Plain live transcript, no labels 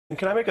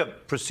Can I make a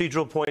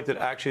procedural point that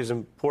actually is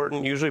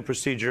important? Usually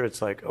procedure,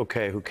 it's like,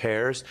 okay, who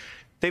cares?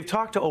 They've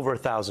talked to over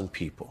 1,000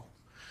 people.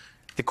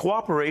 The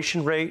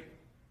cooperation rate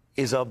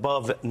is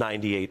above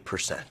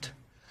 98%.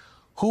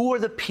 Who are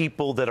the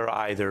people that are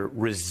either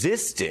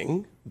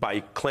resisting by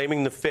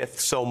claiming the Fifth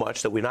so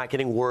much that we're not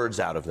getting words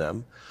out of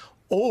them,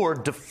 or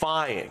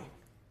defying?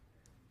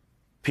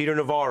 Peter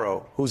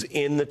Navarro, who's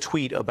in the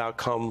tweet about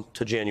come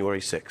to January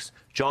 6th.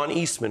 John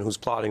Eastman, who's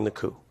plotting the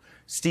coup.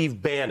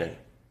 Steve Bannon,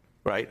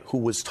 right, who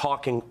was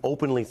talking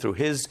openly through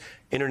his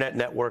internet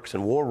networks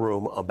and war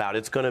room about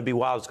it's going to be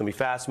wild, it's going to be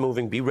fast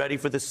moving, be ready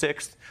for the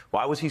 6th.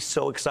 Why was he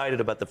so excited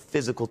about the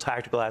physical,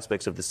 tactical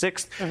aspects of the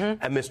 6th?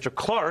 And Mr.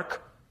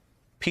 Clark,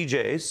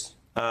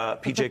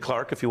 PJ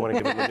Clark, if you want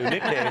to give him a new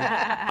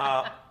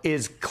nickname,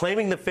 is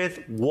claiming the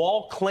Fifth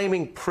while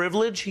claiming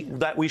privilege.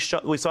 That we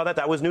saw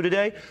that was new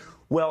today.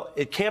 Well,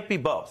 it can't be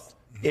both.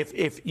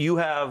 If you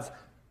have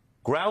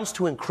grounds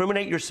to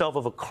incriminate yourself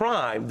of a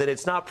crime, then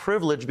it's not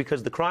privilege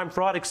because the crime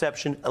fraud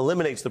exception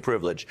eliminates the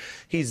privilege.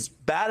 He's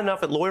bad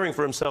enough at lawyering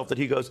for himself that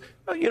he goes,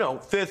 oh, you know,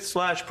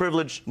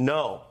 Fifth/privilege.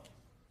 No.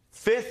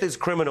 Fifth is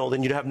criminal,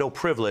 then you'd have no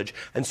privilege.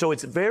 And so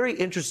it's very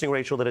interesting,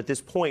 Rachel, that at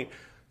this point,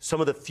 some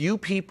of the few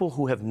people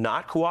who have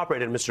not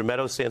cooperated, Mr.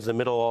 Meadows stands in the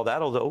middle of all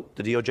that, although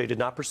the DOJ did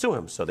not pursue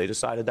him. So they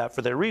decided that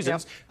for their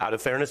reasons, out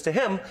of fairness to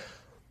him.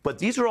 But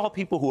these are all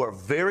people who are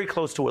very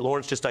close to what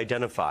Lawrence just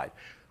identified.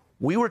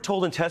 We were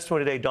told in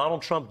testimony today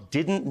Donald Trump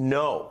didn't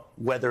know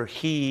whether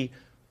he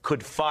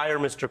could fire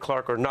Mr.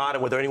 Clark or not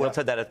and whether anyone else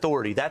had that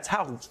authority. That's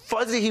how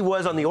fuzzy he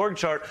was on the org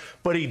chart.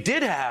 But he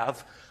did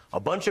have a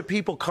bunch of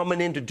people coming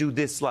in to do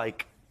this,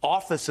 like,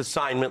 office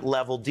assignment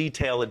level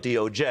detail at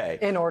DOJ.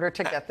 In order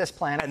to get this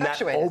plan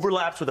effectuated. And that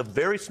overlaps with a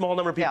very small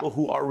number of people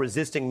who are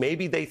resisting.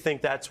 Maybe they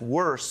think that's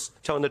worse,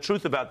 telling the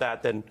truth about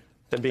that, than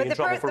being in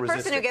trouble for resisting.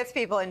 The person who gets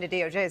people into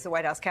DOJ is the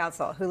White House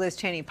counsel, who Liz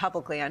Cheney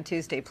publicly on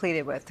Tuesday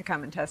pleaded with to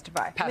come and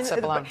testify. Pat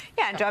Cipollone.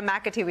 Yeah, and John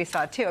McAtee we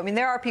saw too. I mean,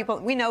 there are people,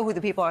 we know who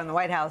the people are in the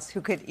White House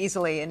who could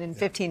easily, and in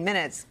 15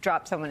 minutes,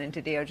 drop someone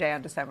into DOJ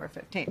on December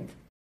 15th.